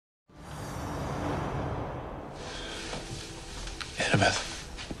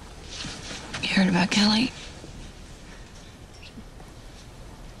Annabeth. You heard about Kelly?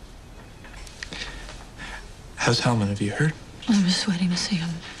 How's Hellman? Have you heard? I was waiting to see him.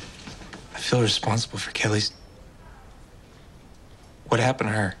 I feel responsible for Kelly's... What happened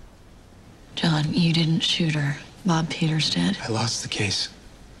to her? John, you didn't shoot her. Bob Peters did. I lost the case.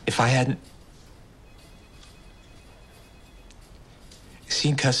 If I hadn't... Is he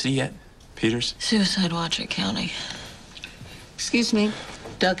in custody yet, Peters? Suicide watch at County. Excuse me.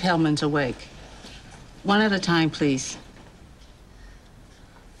 Doug Hellman's awake. One at a time, please.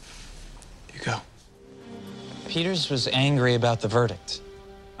 You go. Peters was angry about the verdict.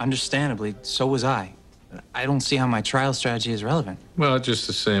 Understandably, so was I. I don't see how my trial strategy is relevant. Well, just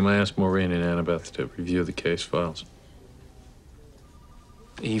the same, I asked Maureen and Annabeth to review the case files.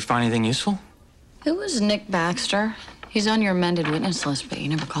 You find anything useful? Who was Nick Baxter? He's on your amended witness list, but you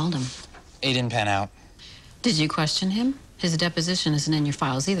never called him. It didn't pan out. Did you question him? His deposition isn't in your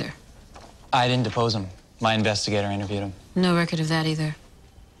files either. I didn't depose him. My investigator interviewed him. No record of that either.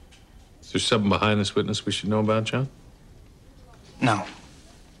 Is there something behind this witness we should know about, John? No,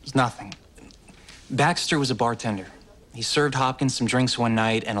 there's nothing. Baxter was a bartender. He served Hopkins some drinks one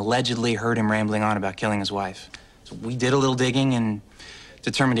night and allegedly heard him rambling on about killing his wife. So we did a little digging and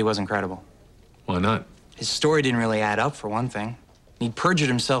determined he wasn't credible. Why not? His story didn't really add up, for one thing. He'd perjured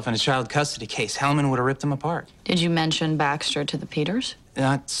himself in a child custody case. Hellman would have ripped him apart. Did you mention Baxter to the Peters?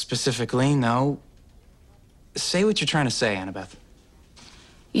 Not specifically, no. Say what you're trying to say, Annabeth.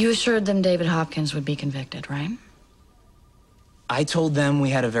 You assured them David Hopkins would be convicted, right? I told them we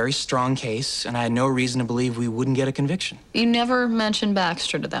had a very strong case, and I had no reason to believe we wouldn't get a conviction. You never mentioned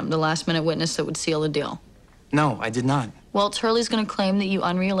Baxter to them, the last-minute witness that would seal the deal. No, I did not. Well, Turley's going to claim that you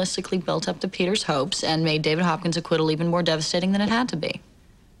unrealistically built up the Peters' hopes and made David Hopkins' acquittal even more devastating than it had to be.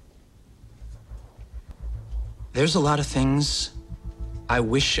 There's a lot of things I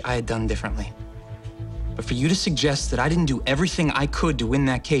wish I had done differently. But for you to suggest that I didn't do everything I could to win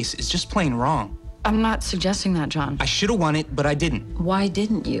that case is just plain wrong. I'm not suggesting that, John. I should have won it, but I didn't. Why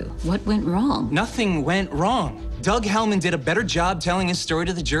didn't you? What went wrong? Nothing went wrong. Doug Hellman did a better job telling his story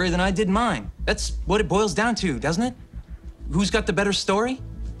to the jury than I did mine. That's what it boils down to, doesn't it? Who's got the better story?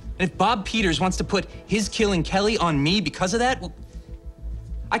 And if Bob Peters wants to put his killing Kelly on me because of that, well,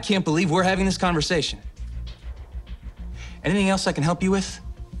 I can't believe we're having this conversation. Anything else I can help you with?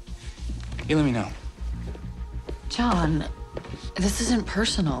 You let me know. John, this isn't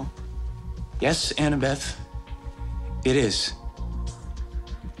personal. Yes, Annabeth, it is.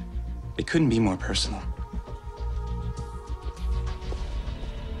 It couldn't be more personal.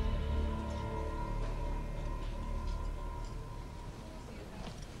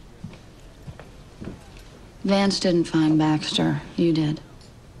 Vance didn't find Baxter. You did.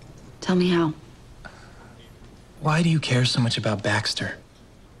 Tell me how. Why do you care so much about Baxter?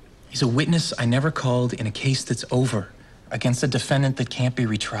 He's a witness I never called in a case that's over, against a defendant that can't be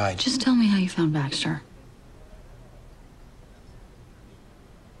retried. Just tell me how you found Baxter.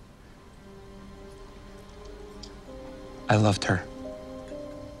 I loved her.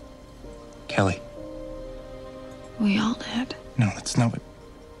 Kelly. We all did. No, that's not what...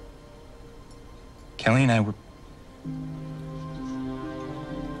 Kelly and I were...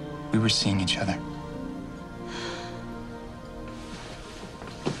 We were seeing each other.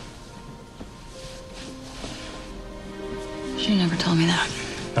 She never told me that.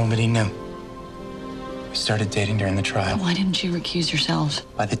 Nobody knew. We started dating during the trial. Why didn't you recuse yourselves?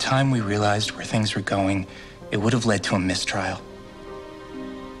 By the time we realized where things were going, it would have led to a mistrial.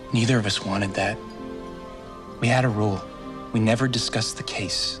 Neither of us wanted that. We had a rule. We never discussed the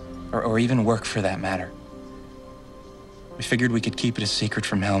case, or even work for that matter. We figured we could keep it a secret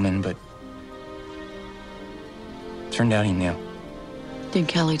from Hellman, but turned out he knew. Did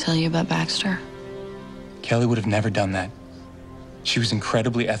Kelly tell you about Baxter? Kelly would have never done that. She was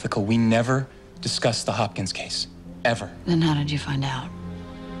incredibly ethical. We never discussed the Hopkins case, ever. Then how did you find out?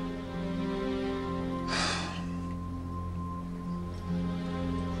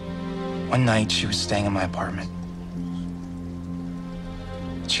 One night, she was staying in my apartment.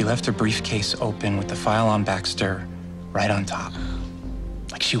 She left her briefcase open with the file on Baxter right on top.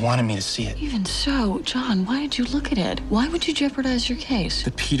 Like she wanted me to see it. Even so, John, why did you look at it? Why would you jeopardize your case?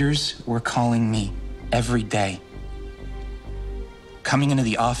 The Peters were calling me every day. Coming into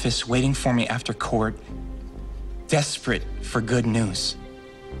the office, waiting for me after court, desperate for good news.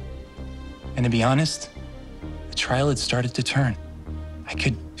 And to be honest, the trial had started to turn. I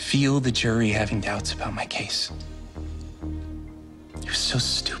could feel the jury having doubts about my case. It was so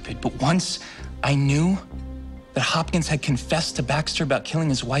stupid, but once I knew that Hopkins had confessed to Baxter about killing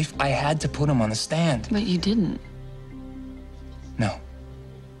his wife, I had to put him on the stand. But you didn't. No.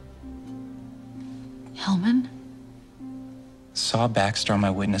 Hellman? Saw Baxter on my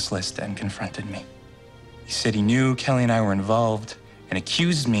witness list and confronted me. He said he knew Kelly and I were involved and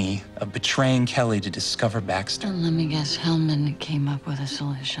accused me of betraying Kelly to discover Baxter. Let me guess, Hellman came up with a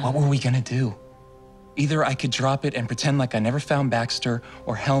solution. What were we gonna do? Either I could drop it and pretend like I never found Baxter,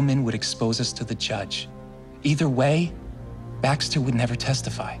 or Hellman would expose us to the judge. Either way, Baxter would never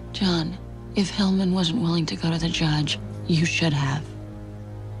testify. John, if Hellman wasn't willing to go to the judge, you should have.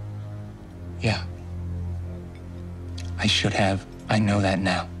 Yeah. I should have. I know that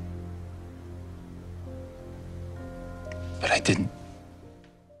now. But I didn't.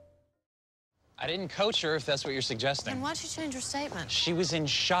 I didn't coach her, if that's what you're suggesting. Then why'd you change your statement? She was in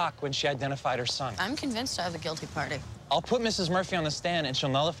shock when she identified her son. I'm convinced I have the guilty party. I'll put Mrs. Murphy on the stand and she'll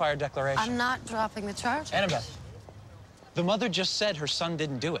nullify her declaration. I'm not dropping the charge. Annabeth, the mother just said her son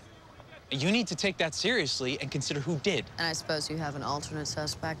didn't do it. You need to take that seriously and consider who did. And I suppose you have an alternate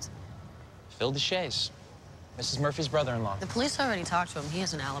suspect? Phil Deshays, Mrs. Murphy's brother-in-law. The police already talked to him. He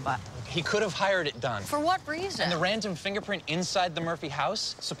has an alibi. He could have hired it done. For what reason? And the random fingerprint inside the Murphy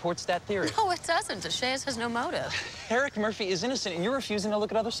house supports that theory. No, it doesn't. Deshays has no motive. Eric Murphy is innocent, and you're refusing to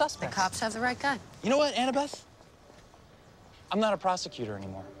look at other The suspects. cops have the right guy. You know what, Annabeth? I'm not a prosecutor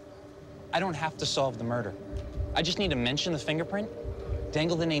anymore. I don't have to solve the murder. I just need to mention the fingerprint,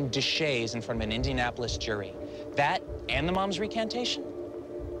 dangle the name Deshays in front of an Indianapolis jury. That and the mom's recantation?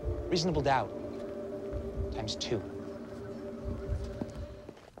 Reasonable doubt. ×2.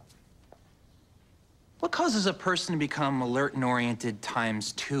 What causes a person to become alert and oriented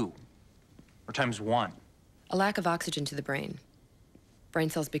 ×2? Or ×1? A lack of oxygen to the brain. Brain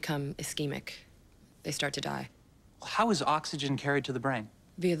cells become ischemic. They start to die. How is oxygen carried to the brain?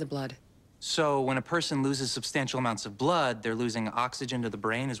 Via the blood. So when a person loses substantial amounts of blood, they're losing oxygen to the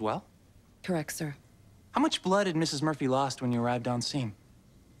brain as well? Correct, sir. How much blood had Mrs. Murphy lost when you arrived on scene?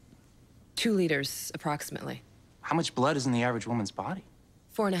 2 liters, approximately. How much blood is in the average woman's body?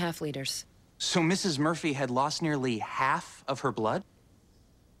 4.5 liters. So Mrs. Murphy had lost nearly half of her blood?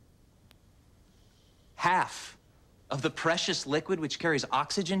 Half of the precious liquid which carries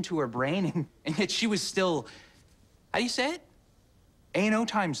oxygen to her brain, and yet she was still, how do you say it? A&O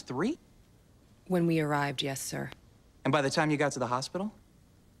 ×3? When we arrived, yes, sir. And by the time you got to the hospital?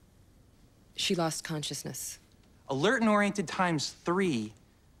 She lost consciousness. Alert and oriented ×3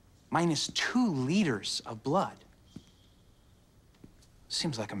 minus 2 liters of blood.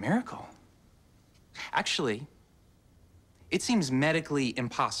 Seems like a miracle. Actually, it seems medically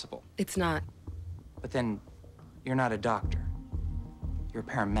impossible. It's not. But then, you're not a doctor. You're a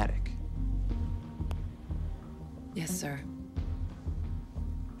paramedic. Yes, sir.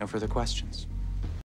 No further questions.